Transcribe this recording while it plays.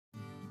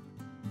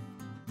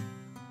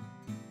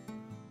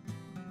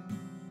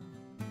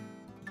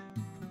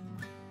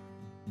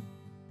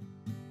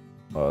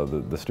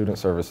The student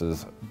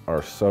services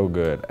are so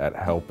good at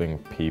helping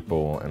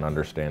people and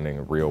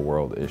understanding real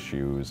world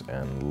issues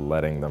and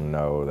letting them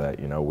know that,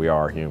 you know, we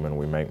are human,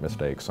 we make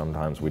mistakes,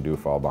 sometimes we do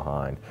fall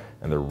behind,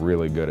 and they're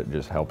really good at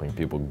just helping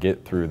people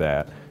get through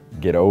that,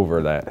 get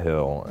over that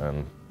hill,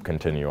 and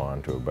continue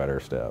on to a better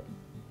step.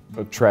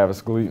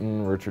 Travis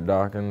Gleaton, Richard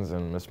Dawkins,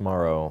 and Miss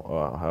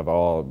Morrow have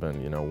all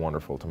been, you know,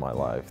 wonderful to my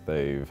life.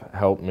 They've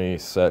helped me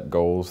set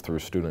goals through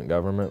student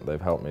government. They've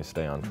helped me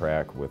stay on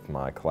track with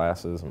my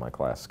classes and my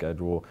class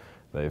schedule.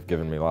 They've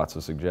given me lots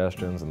of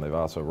suggestions, and they've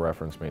also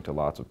referenced me to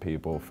lots of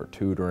people for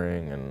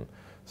tutoring and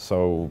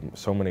so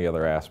many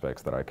other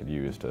aspects that I could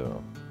use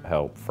to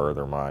help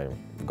further my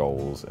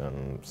goals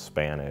in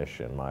Spanish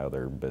and my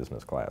other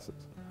business classes.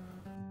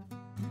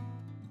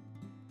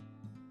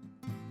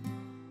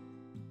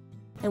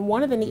 And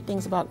one of the neat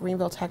things about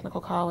Greenville Technical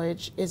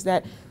College is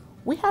that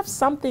we have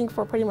something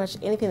for pretty much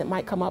anything that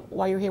might come up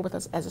while you're here with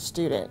us as a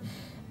student.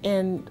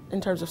 And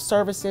in terms of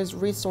services,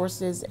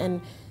 resources,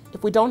 and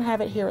if we don't have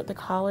it here at the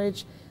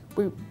college,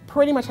 we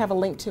pretty much have a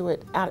link to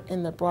it out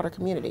in the broader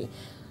community.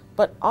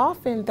 But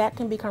often that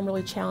can become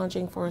really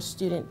challenging for a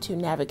student to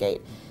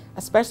navigate,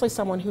 especially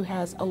someone who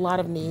has a lot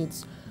of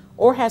needs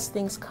or has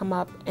things come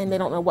up and they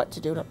don't know what to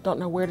do, don't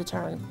know where to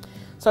turn.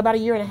 So about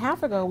 1.5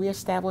 years ago, we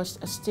established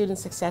a Student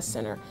Success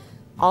Center.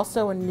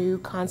 Also a new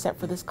concept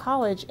for this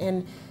college,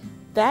 and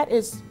that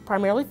is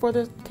primarily for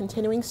the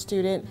continuing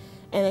student,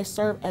 and they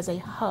serve as a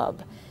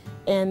hub.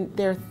 And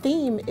their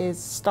theme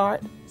is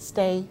Start,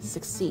 Stay,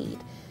 Succeed.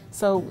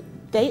 So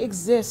they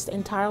exist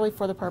entirely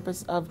for the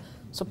purpose of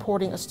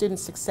supporting a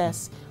student's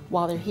success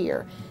while they're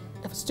here.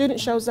 If a student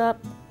shows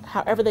up,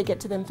 however they get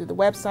to them through the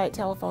website,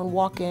 telephone,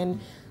 walk-in,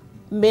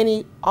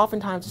 many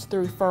oftentimes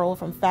through referral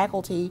from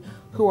faculty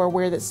who are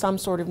aware that some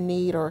sort of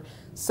need or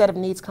set of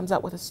needs comes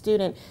up with a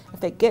student.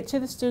 If they get to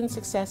the Student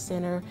Success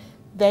Center,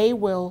 they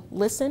will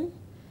listen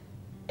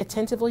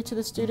attentively to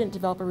the student,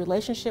 develop a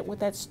relationship with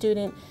that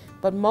student,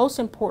 but most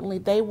importantly,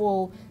 they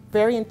will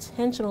very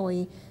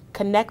intentionally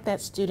connect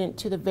that student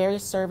to the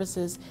various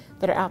services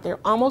that are out there,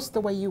 almost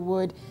the way you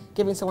would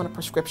giving someone a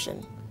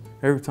prescription.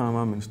 Every time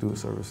I'm in the Student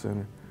Service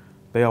Center,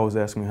 they always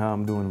ask me how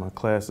I'm doing in my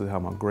classes, how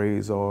my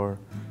grades are,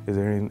 is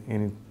there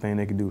anything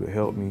they can do to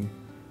help me.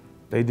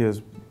 They're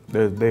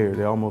there,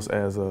 they're almost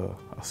as a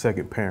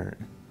second parent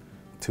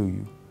to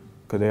you,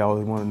 because they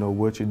always want to know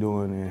what you're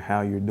doing and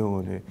how you're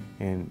doing it,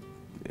 and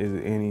is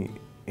there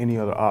any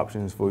other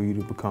options for you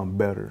to become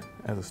better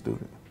as a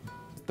student.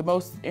 The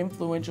most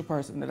influential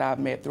person that I've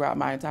met throughout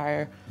my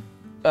entire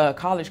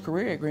college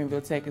career at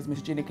Greenville Tech is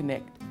Miss Jenny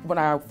Connect. When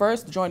I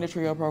first joined the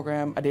TRIO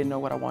program, I didn't know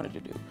what I wanted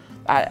to do.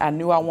 I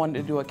knew I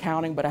wanted to do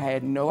accounting, but I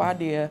had no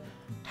idea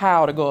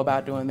how to go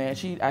about doing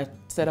that. I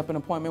set up an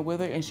appointment with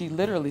her, and she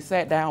literally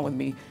sat down with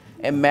me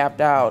and mapped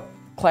out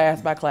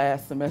class by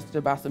class, semester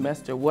by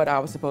semester, what I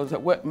was supposed to,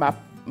 what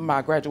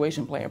my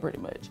graduation plan pretty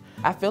much.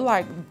 I feel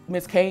like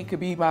Miss K could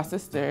be my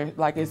sister.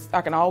 Like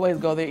I can always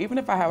go there, even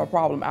if I have a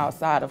problem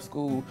outside of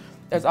school.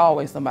 There's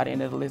always somebody in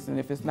there to listen.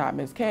 If it's not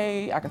Miss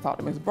K, I can talk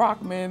to Miss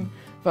Brockman.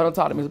 If I don't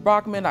talk to Miss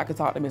Brockman, I can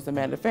talk to Miss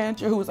Amanda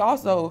Fancher, who is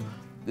also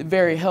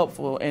very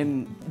helpful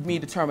in me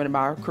determining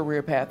my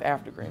career path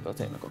after Greenville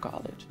Technical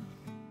College.